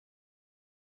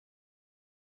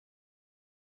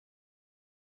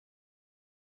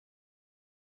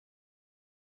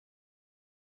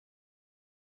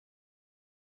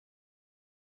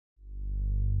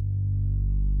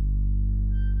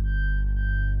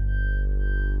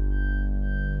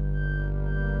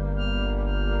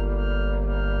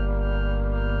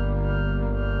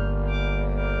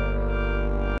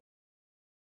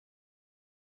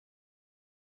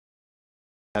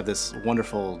have this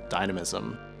wonderful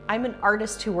dynamism. I'm an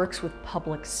artist who works with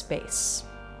public space.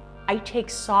 I take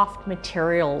soft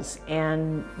materials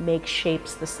and make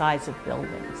shapes the size of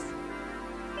buildings.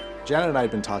 Janet and I had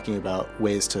been talking about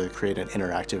ways to create an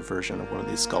interactive version of one of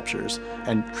these sculptures,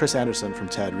 and Chris Anderson from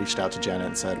TED reached out to Janet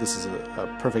and said, this is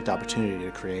a perfect opportunity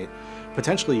to create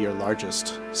potentially your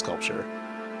largest sculpture.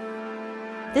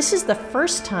 This is the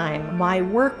first time my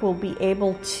work will be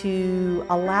able to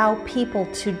allow people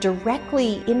to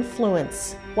directly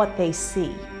influence what they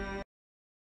see.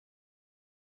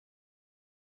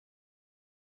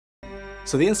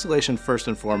 So the installation, first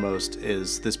and foremost,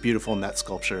 is this beautiful net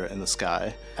sculpture in the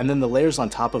sky. And then the layers on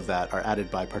top of that are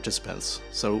added by participants.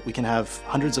 So we can have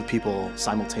hundreds of people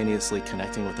simultaneously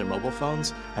connecting with their mobile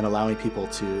phones and allowing people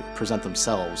to present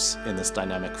themselves in this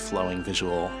dynamic, flowing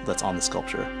visual that's on the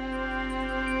sculpture.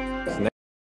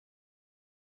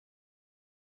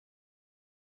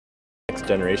 Next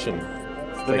generation.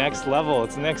 It's the next level,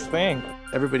 it's the next thing.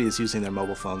 Everybody is using their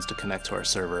mobile phones to connect to our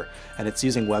server, and it's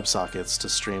using WebSockets to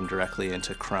stream directly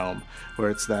into Chrome,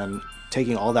 where it's then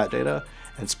taking all that data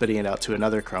and spitting it out to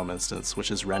another Chrome instance,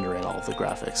 which is rendering all of the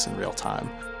graphics in real time.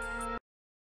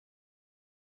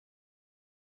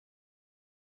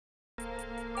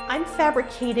 I'm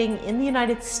fabricating in the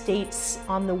United States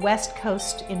on the West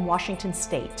Coast in Washington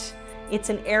State. It's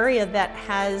an area that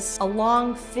has a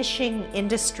long fishing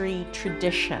industry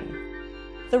tradition.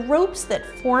 The ropes that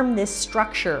form this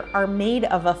structure are made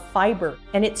of a fiber,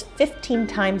 and it's 15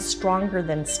 times stronger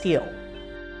than steel.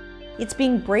 It's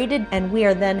being braided, and we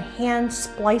are then hand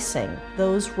splicing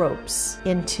those ropes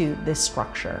into this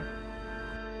structure.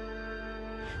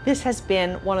 This has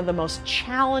been one of the most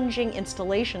challenging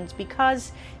installations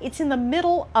because it's in the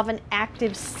middle of an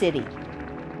active city.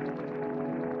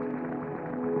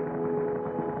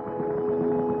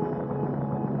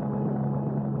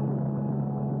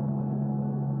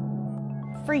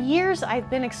 For years, I've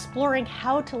been exploring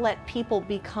how to let people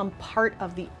become part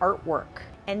of the artwork.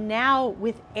 And now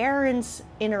with Aaron's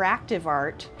interactive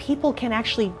art, people can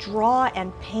actually draw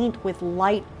and paint with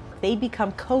light. They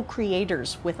become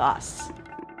co-creators with us.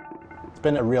 It's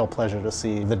been a real pleasure to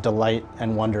see the delight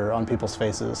and wonder on people's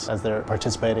faces as they're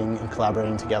participating and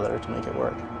collaborating together to make it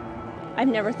work. I've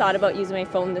never thought about using my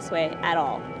phone this way at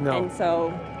all. No. And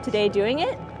so today doing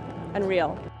it,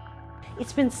 unreal.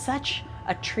 It's been such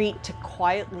a treat to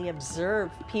quietly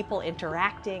observe people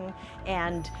interacting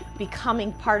and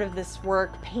becoming part of this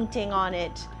work, painting on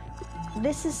it.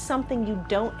 This is something you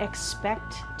don't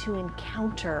expect to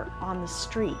encounter on the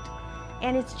street.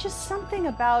 And it's just something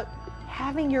about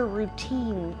having your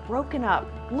routine broken up,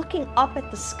 looking up at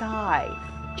the sky,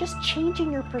 just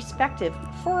changing your perspective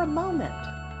for a moment.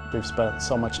 We've spent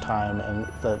so much time and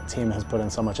the team has put in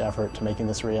so much effort to making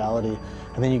this a reality.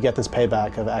 And then you get this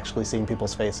payback of actually seeing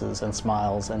people's faces and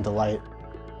smiles and delight.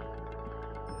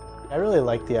 I really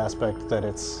like the aspect that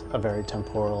it's a very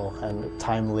temporal and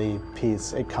timely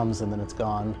piece. It comes and then it's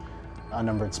gone.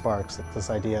 Unnumbered sparks, this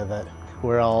idea that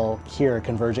we're all here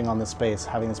converging on this space,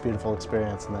 having this beautiful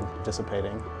experience and then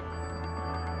dissipating.